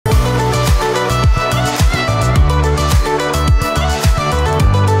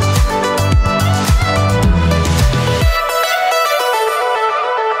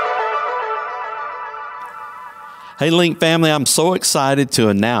Hey, LINC family, I'm so excited to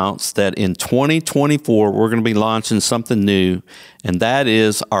announce that in 2024, we're going to be launching something new, and that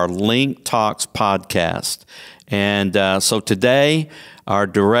is our LINC Talks Podcast. And so today, our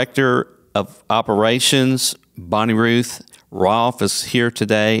Director of Operations, BonnieRuth, Rolf, is here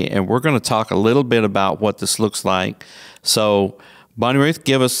today, and we're going to talk a little bit about what this looks like. So, BonnieRuth,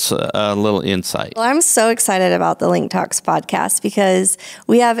 give us a little insight. Well, I'm so excited about the LINC Talks podcast because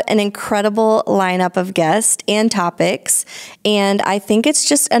we have an incredible lineup of guests and topics, and I think it's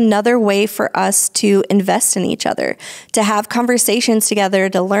just another way for us to invest in each other, to have conversations together,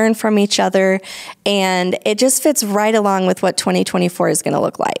 to learn from each other, and it just fits right along with what 2024 is going to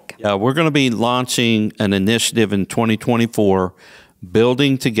look like. Yeah, we're going to be launching an initiative in 2024,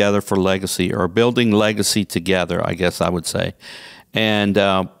 Building Together for Legacy, or Building Legacy Together, I guess I would say. And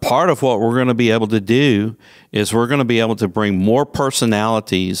part of what we're going to be able to do is we're going to be able to bring more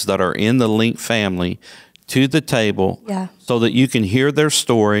personalities that are in the LINC family to the table, so that you can hear their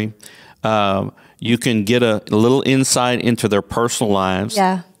story. You can get a little insight into their personal lives.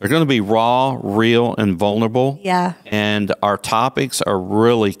 They're going to be raw, real, and vulnerable. And our topics are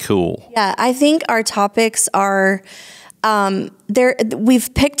really cool. I think our topics are...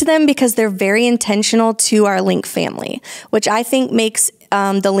 we've picked them because they're very intentional to our LINC family, which I think makes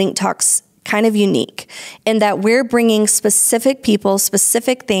the LINC Talks kind of unique in that we're bringing specific people,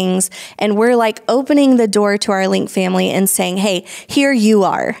 specific things, and we're like opening the door to our LINC family and saying, hey, here you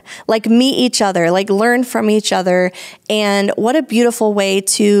are, like meet each other, like learn from each other. And what a beautiful way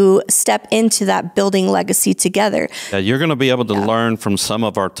to step into that building legacy together. You're going to be able to learn from some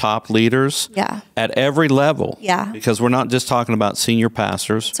of our top leaders at every level. Because we're not just talking about senior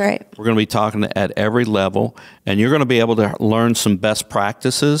pastors. That's right. We're going to be talking at every level, and you're going to be able to learn some best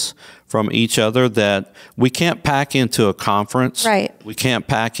practices from each other that we can't pack into a conference. We can't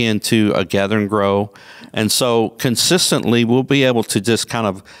pack into a gather and grow. And so consistently, we'll be able to just kind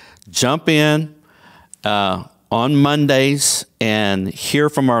of jump in on Mondays and hear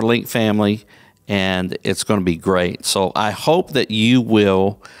from our LINC family, and it's going to be great. So I hope that you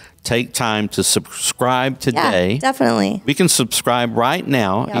will take time to subscribe today. Definitely. We can subscribe right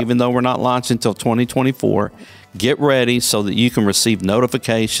now, even though we're not launching until 2024. Get ready so that you can receive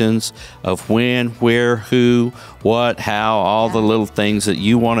notifications of when, where, who, what, how, all the little things that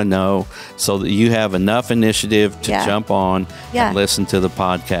you want to know, so that you have enough initiative to jump on and listen to the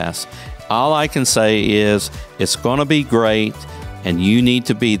podcast. All I can say is it's going to be great, and you need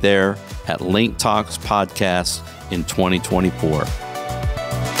to be there at LINC Talks Podcast in 2024.